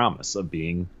on that promise of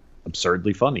being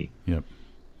absurdly funny. Yep.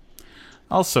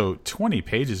 Also, 20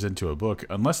 pages into a book,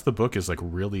 unless the book is like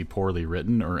really poorly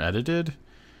written or edited,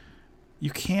 you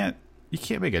can't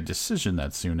make a decision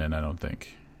that soon in, I don't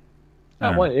think.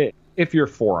 If you're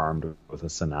forearmed with a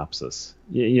synopsis,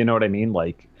 you know what I mean?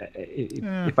 Like,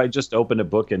 if I just opened a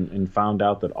book and found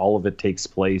out that all of it takes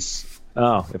place...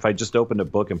 if I just opened a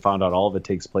book and found out all of it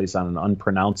takes place on an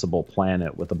unpronounceable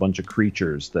planet with a bunch of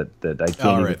creatures that I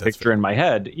can't even picture in my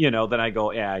head, then I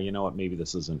go, yeah, you know what, maybe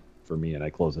this isn't for me, and I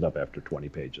close it up after 20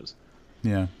 pages.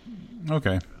 Yeah.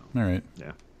 Okay. All right.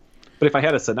 Yeah. But if I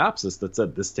had a synopsis that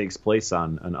said this takes place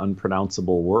on an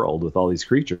unpronounceable world with all these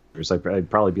creatures, I'd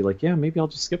probably be like, yeah, maybe I'll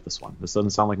just skip this one. This doesn't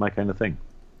sound like my kind of thing.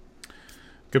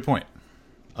 Good point.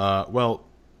 Well,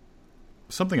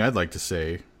 something I'd like to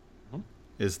say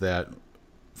is that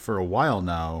for a while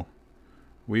now,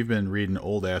 we've been reading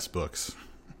old-ass books.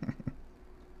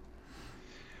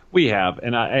 We have,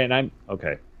 and I'm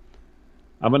okay.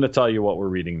 I'm going to tell you what we're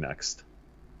reading next.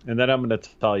 And then I'm going to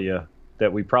tell you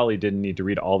that we probably didn't need to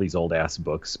read all these old ass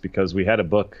books because we had a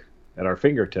book at our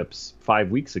fingertips 5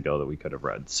 weeks ago that we could have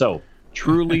read. So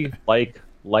Truly Like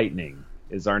Lightning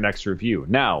is our next review.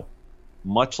 Now,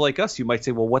 much like us, you might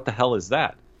say, well, what the hell is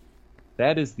that?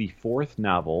 That is the 4th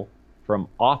novel from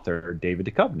author David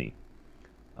Duchovny.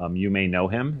 You may know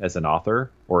him as an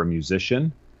author or a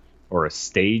musician or a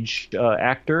stage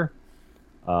actor.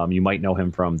 You might know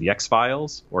him from The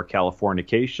X-Files or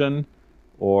Californication,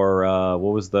 or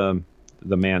what was the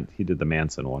man? He did the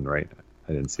Manson one, right?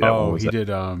 I didn't see that one. Oh, he did.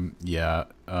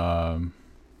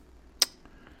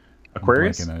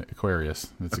 Aquarius. Aquarius.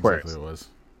 That's Aquarius. Exactly what it was.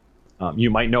 You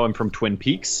might know him from Twin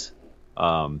Peaks.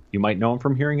 You might know him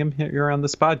from hearing him here on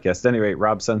this podcast. At any rate,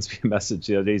 Rob sends me a message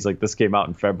the other day. He's like, "This came out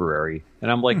in February,"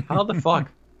 and I'm like, "How the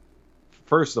fuck?"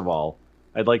 First of all,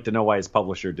 I'd like to know why his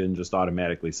publisher didn't just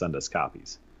automatically send us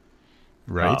copies.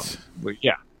 Right. But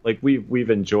yeah, like we've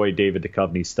enjoyed David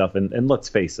Duchovny's stuff, and let's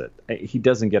face it, he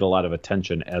doesn't get a lot of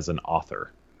attention as an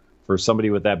author. For somebody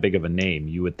with that big of a name,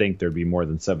 you would think there'd be more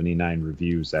than 79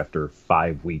 reviews after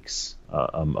 5 weeks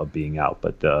of being out.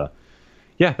 But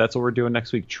yeah, that's what we're doing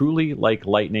next week. Truly Like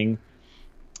Lightning.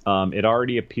 It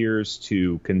already appears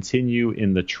to continue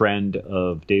in the trend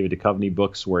of David Duchovny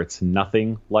books where it's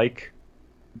nothing like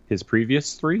his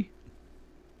previous 3.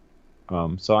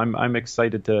 So I'm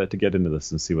excited to get into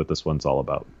this and see what this one's all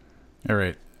about. All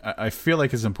right. I feel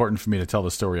like it's important for me to tell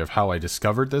the story of how I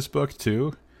discovered this book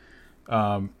too,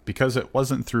 because it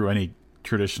wasn't through any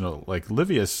traditional, like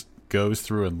Livius goes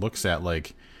through and looks at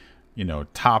like,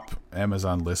 top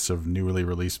Amazon lists of newly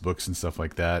released books and stuff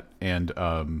like that. And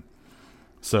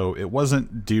so it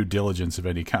wasn't due diligence of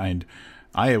any kind.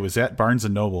 I was at Barnes &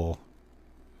 Noble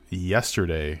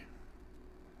yesterday,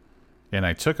 and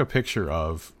I took a picture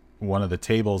of one of the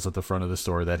tables at the front of the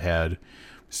store that had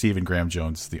Stephen Graham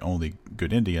Jones, The Only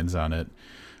Good Indians, on it.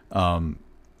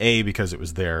 A, because it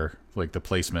was there, like the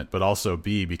placement, but also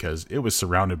B, because it was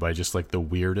surrounded by just like the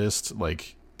weirdest,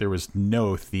 like there was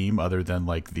no theme other than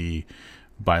like the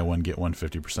buy one, get one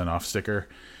 50% off sticker.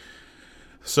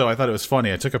 So I thought it was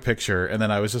funny. I took a picture and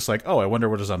then I was just like, oh, I wonder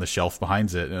what is on the shelf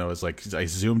behind it. And I was like, I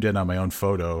zoomed in on my own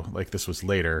photo. Like this was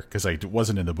later because I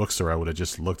wasn't in the bookstore. I would have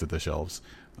just looked at the shelves.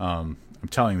 I'm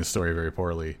telling the story very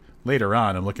poorly. Later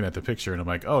on, I'm looking at the picture and I'm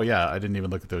like, oh yeah, I didn't even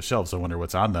look at those shelves. I wonder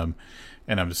what's on them.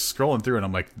 And I'm just scrolling through and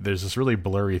I'm like, there's this really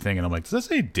blurry thing. And I'm like, does that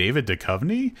say David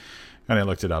Duchovny? And I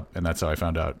looked it up and that's how I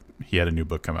found out he had a new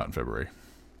book come out in February.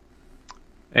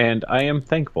 And I am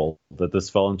thankful that this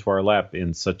fell into our lap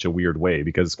in such a weird way,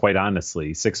 because quite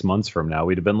honestly, 6 months from now,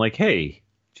 we'd have been like, hey,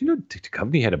 do you know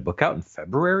Duchovny had a book out in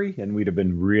February? And we'd have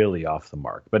been really off the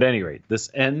mark. But at any rate, this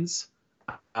ends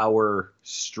our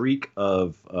streak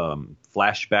of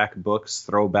flashback books,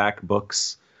 throwback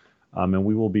books, and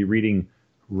we will be reading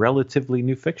relatively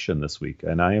new fiction this week.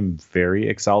 And I am very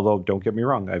excited, although don't get me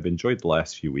wrong, I've enjoyed the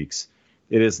last few weeks.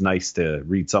 It is nice to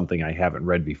read something I haven't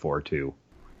read before, too.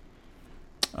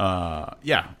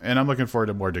 Yeah, and I'm looking forward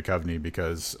to more Duchovny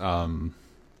because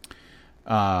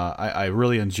I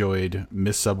really enjoyed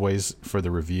Miss Subways for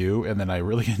the review, and then I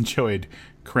really enjoyed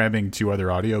cramming 2 other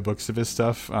audiobooks of his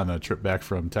stuff on a trip back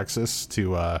from Texas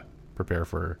to prepare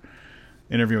for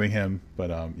interviewing him.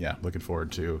 But yeah, looking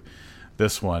forward to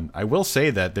this one. I will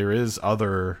say that there is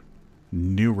other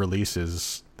new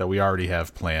releases that we already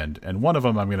have planned, and one of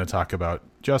them I'm going to talk about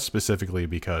just specifically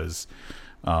because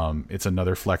it's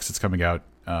another flex that's coming out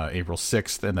April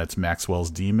 6th, and that's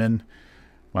Maxwell's Demon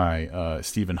by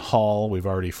Stephen Hall. We've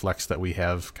already flexed that we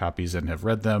have copies and have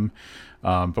read them,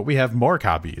 but we have more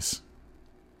copies.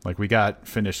 Like, we got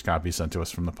finished copies sent to us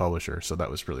from the publisher, so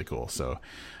that was really cool. So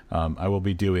I will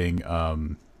be doing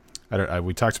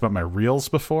we talked about my reels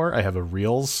before. I have a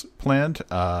reels planned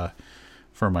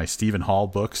for my Stephen Hall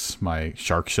books, my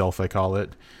shark shelf I call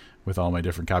it, with all my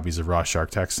different copies of Raw Shark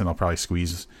Text, and I'll probably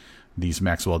squeeze these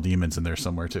Maxwell Demons in there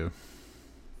somewhere too.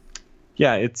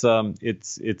 Yeah,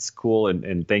 it's cool,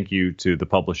 and thank you to the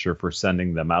publisher for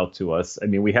sending them out to us. I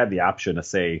mean, we had the option to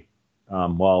say,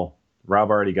 well, Rob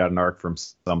already got an arc from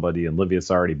somebody, and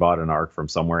Livius already bought an arc from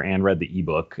somewhere and read the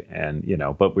ebook, and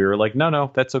but we were like,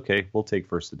 no, that's okay. We'll take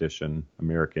first edition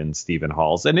American Stephen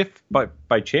Halls. And if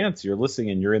by chance you're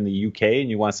listening and you're in the UK and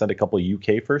you want to send a couple of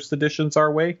UK first editions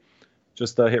our way,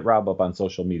 just hit Rob up on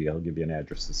social media. He'll give you an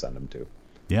address to send them to.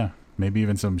 Yeah, maybe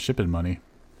even some shipping money.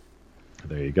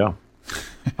 There you go.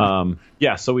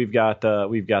 Yeah, so we've got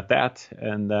that,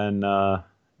 and then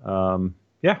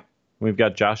we've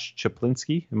got Josh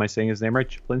Chaplinsky. Am I saying his name right?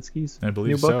 Chaplinsky's I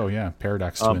believe so. Yeah,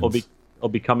 Paradox Twins. Will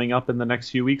be coming up in the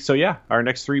next few weeks. So yeah, our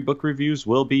next 3 book reviews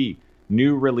will be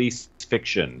new release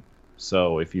fiction.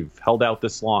 So if you've held out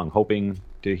this long, hoping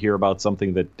to hear about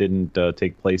something that didn't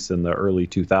take place in the early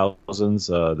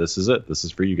 2000s, this is it. This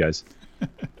is for you guys.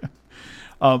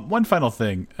 One final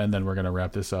thing, and then we're going to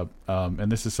wrap this up.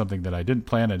 And this is something that I didn't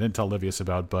plan. I didn't tell Livius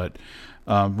about, but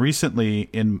recently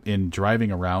in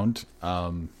driving around,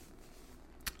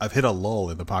 I've hit a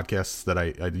lull in the podcasts that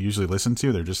I usually listen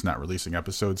to. They're just not releasing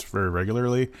episodes very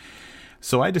regularly.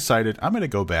 So I decided I'm going to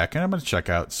go back and I'm going to check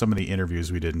out some of the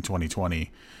interviews we did in 2020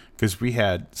 because we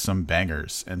had some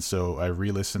bangers. And so I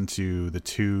re-listened to the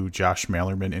 2 Josh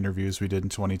Malerman interviews we did in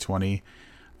 2020.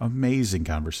 Amazing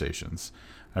conversations.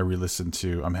 I re-listened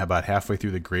to, I'm about halfway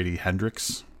through the Grady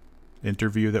Hendrix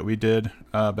interview that we did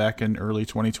back in early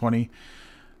 2020.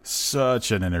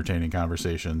 Such an entertaining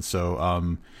conversation.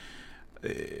 So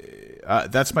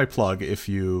that's my plug. If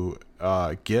you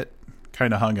get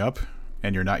kind of hung up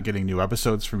and you're not getting new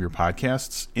episodes from your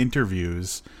podcasts,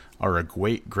 interviews are a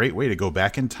great way to go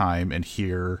back in time and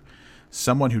hear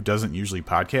someone who doesn't usually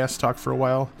podcast talk for a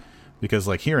while. Because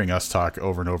like hearing us talk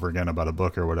over and over again about a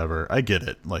book or whatever, I get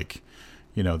it. Like,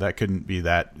 that couldn't be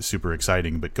that super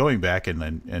exciting, but going back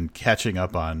and catching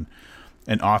up on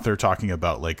an author talking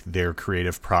about like their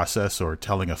creative process or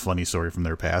telling a funny story from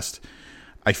their past,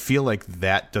 I feel like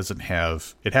that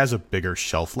it has a bigger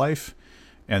shelf life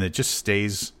and it just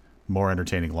stays more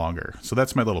entertaining longer. So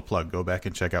that's my little plug. Go back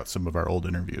and check out some of our old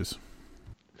interviews.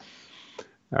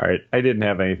 All right. I didn't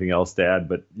have anything else to add,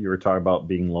 but you were talking about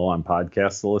being low on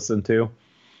podcasts to listen to.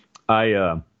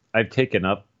 I've taken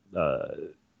up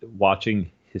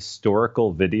watching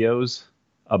historical videos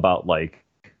about like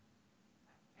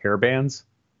hair bands.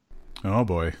 Oh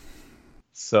boy.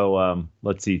 So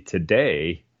let's see,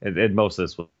 today, and most of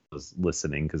this was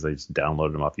listening because I just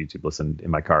downloaded them off YouTube, listened in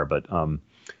my car, but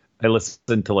I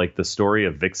listened to like the story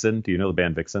of Vixen. Do you know the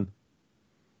band Vixen?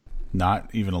 Not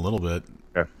even a little bit.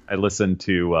 Okay. I listened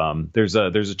to there's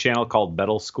a channel called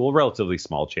Metal School, relatively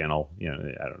small channel, I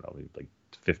don't know, like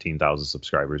 15,000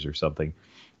 subscribers or something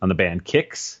on the band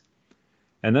Kix.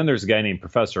 And then there's a guy named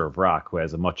Professor of Rock who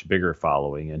has a much bigger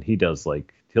following, and he does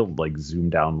he'll zoom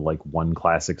down one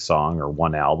classic song or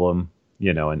one album,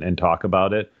 and talk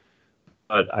about it.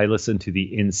 But I listened to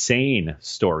the insane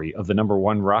story of the number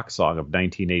one rock song of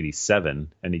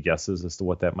 1987. Any guesses as to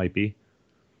what that might be?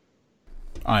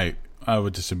 I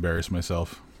would just embarrass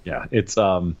myself. Yeah, it's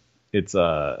oh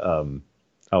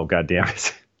god damn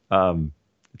it.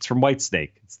 It's from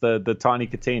Whitesnake. It's the Tawny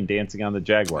Katane dancing on the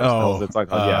Jaguars.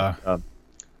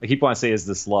 I keep wanting to say Is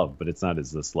This Love, but it's not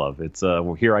Is This Love. It's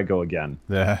Here I Go Again.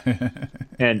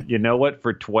 And you know what?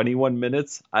 For 21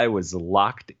 minutes, I was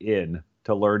locked in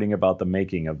to learning about the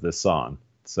making of this song.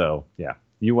 So, yeah,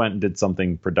 you went and did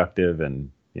something productive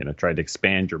and, tried to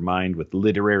expand your mind with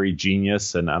literary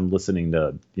genius. And I'm listening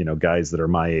to, guys that are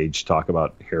my age talk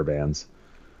about hair bands.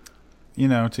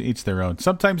 To each their own.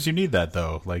 Sometimes you need that,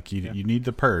 though. You need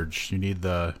the purge. You need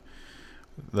the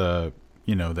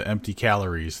empty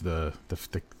calories, the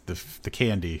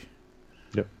candy.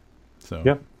 Yep. So,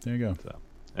 there you go. So,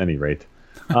 at any rate.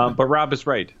 But Rob is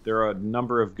right. There are a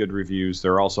number of good reviews.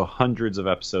 There are also hundreds of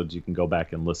episodes you can go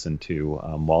back and listen to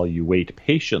while you wait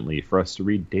patiently for us to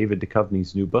read David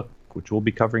Duchovny's new book, which we'll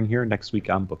be covering here next week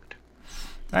on Booked.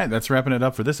 All right, that's wrapping it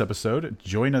up for this episode.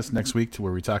 Join us next week to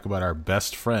where we talk about our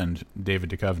best friend, David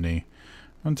Duchovny.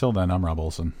 Until then, I'm Rob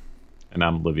Olson. And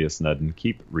I'm Livius Nudden.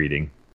 Keep reading.